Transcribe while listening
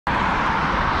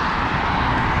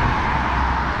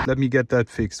Let me get that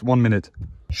fixed. 1 minute.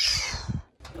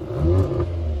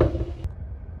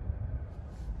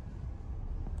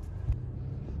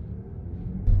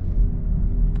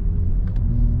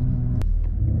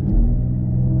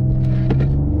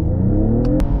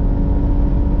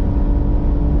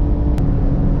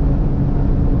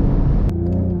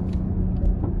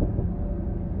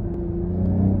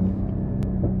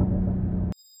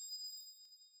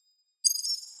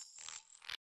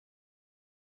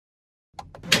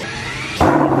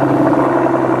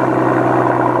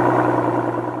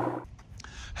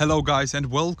 Hello guys, and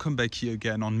welcome back here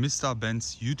again on Mr.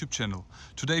 Benz YouTube channel.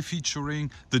 Today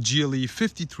featuring the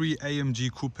GLE53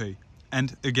 AMG Coupe.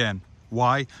 And again,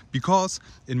 why? Because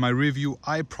in my review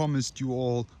I promised you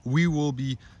all we will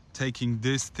be taking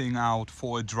this thing out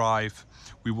for a drive.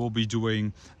 We will be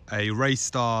doing a race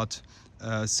start,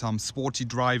 some sporty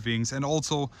drivings, and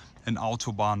also an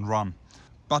Autobahn Run.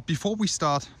 But before we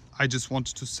start, I just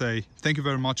wanted to say thank you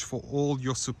very much for all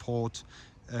your support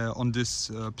on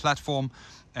this platform.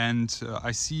 And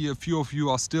I see a few of you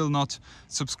are still not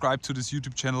subscribed to this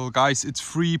YouTube channel. Guys, it's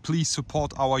free. Please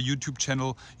support our YouTube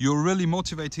channel. You're really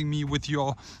motivating me with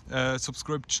your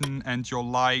subscription and your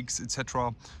likes,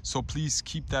 etc. So please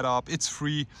keep that up. It's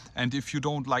free. And if you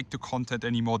don't like the content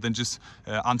anymore, then just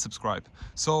unsubscribe.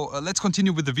 So let's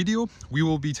continue with the video. We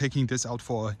will be taking this out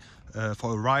for a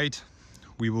ride.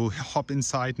 We will hop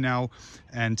inside now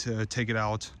and take it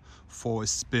out for a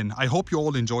spin. I hope you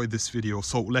all enjoy this video.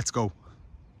 So let's go.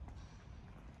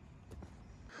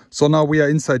 So now we are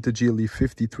inside the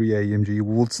GLE53 AMG. We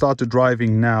will start the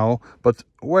driving now, but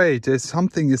wait, there's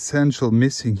something essential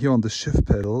missing here on the shift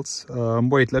pedals.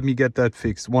 Wait, let me get that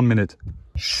fixed. 1 minute.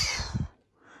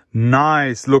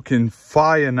 Nice looking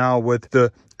fire now with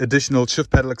the additional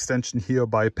shift pedal extension here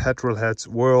by Petrolheads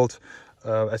World.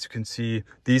 As you can see,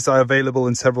 these are available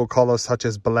in several colors such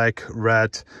as black,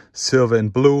 red, silver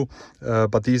and blue.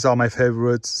 But these are my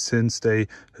favorites since they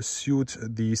suit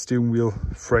the steering wheel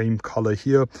frame color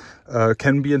here.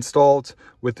 Can be installed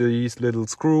with these little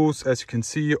screws, as you can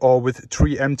see, or with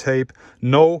 3M tape.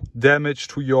 No damage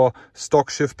to your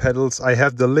stock shift pedals. I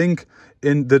have the link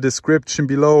in the description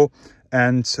below.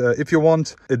 And if you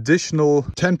want additional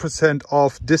 10%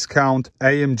 off discount,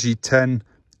 AMG 10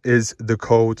 is the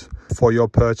code for your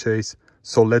purchase.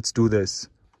 So let's do this.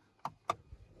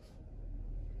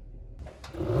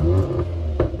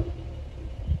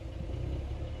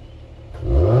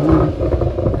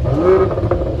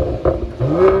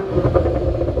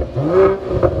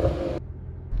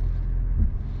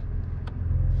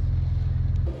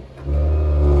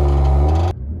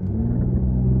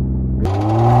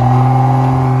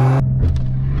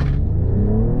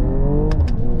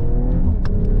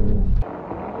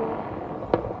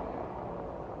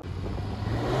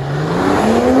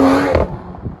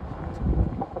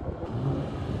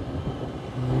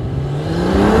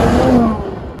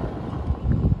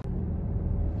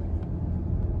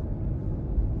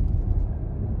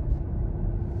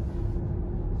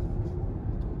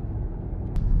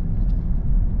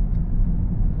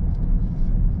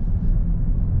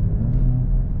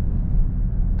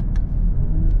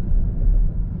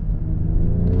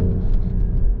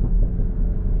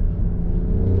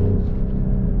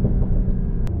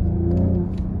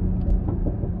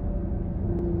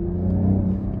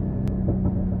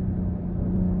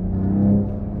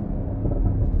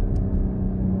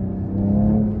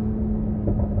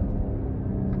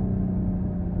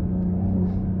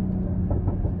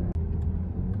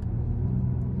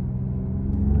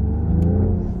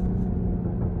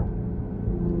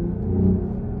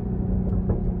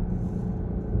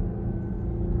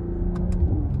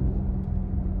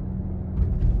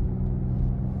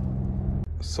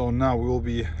 So now we will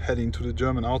be heading to the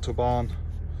German Autobahn.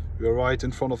 We are right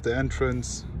in front of the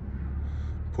entrance.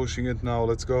 Pushing it now,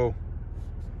 let's go.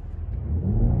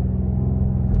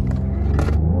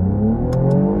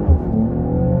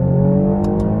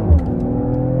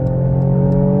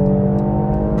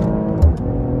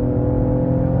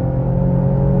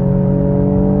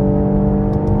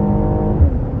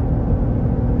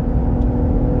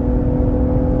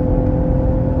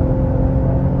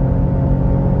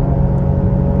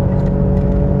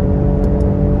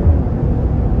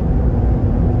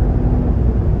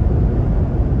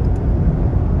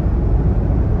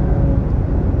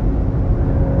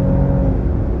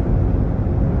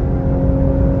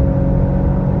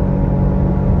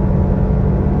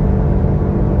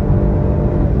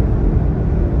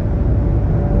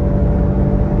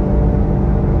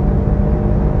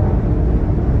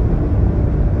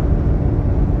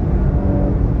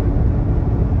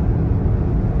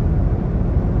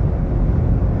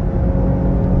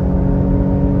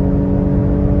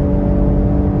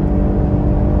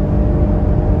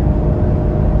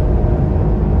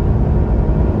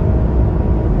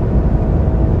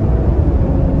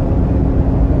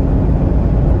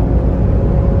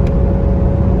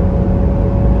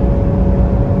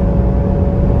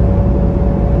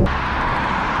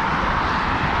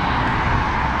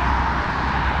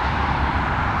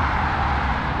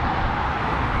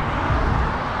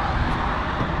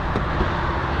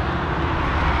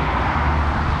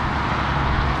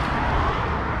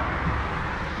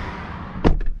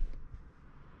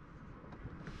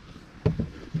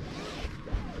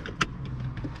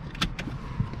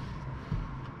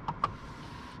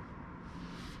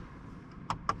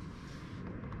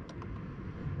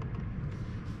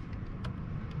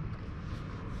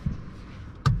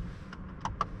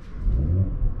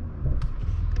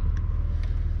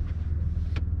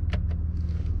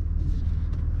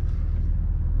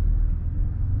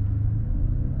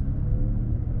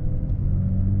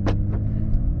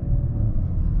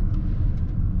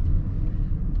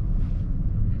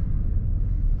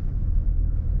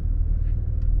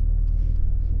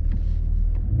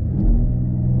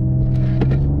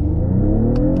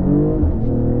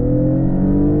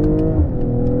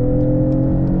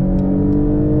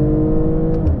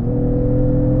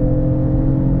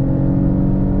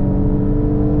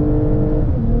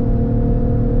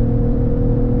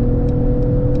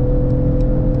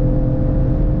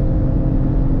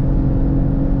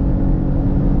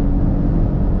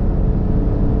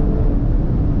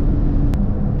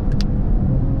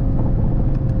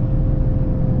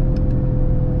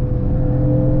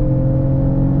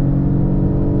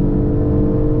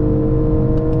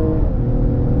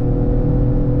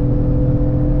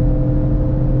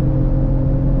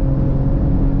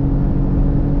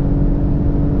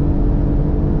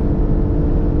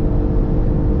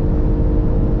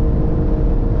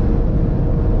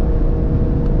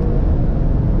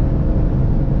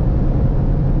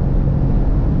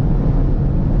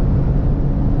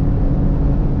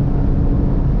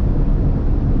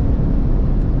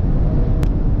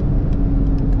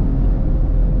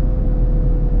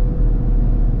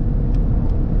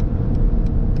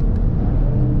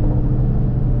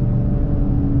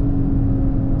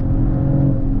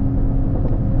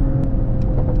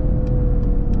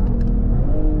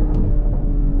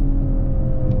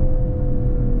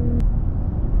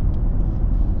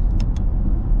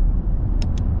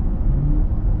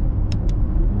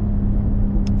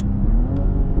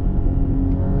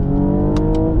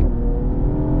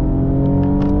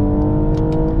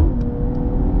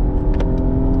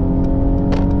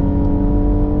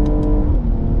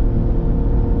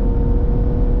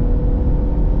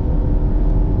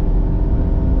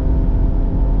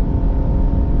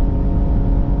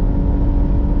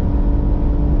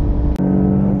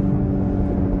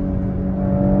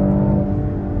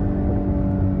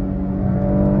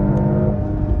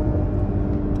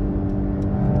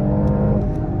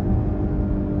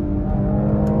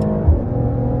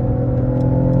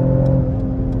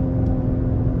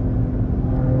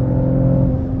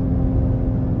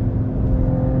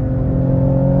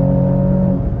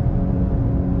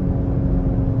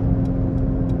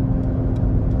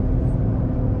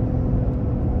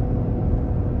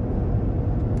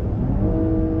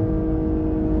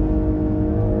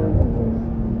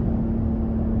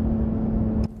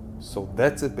 So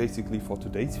that's it basically for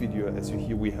today's video. As you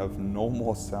hear, we have no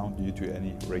more sound due to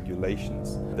any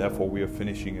regulations. Therefore, we are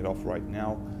finishing it off right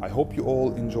now. I hope you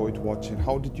all enjoyed watching.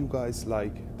 How did you guys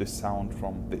like the sound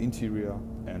from the interior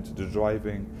and the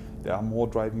driving? There are more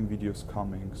driving videos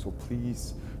coming, so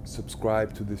please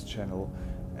subscribe to this channel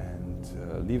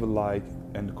and leave a like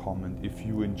and a comment if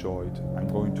you enjoyed. I'm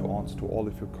going to answer to all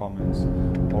of your comments.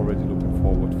 Already looking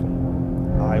forward for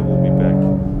more. I will be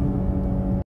back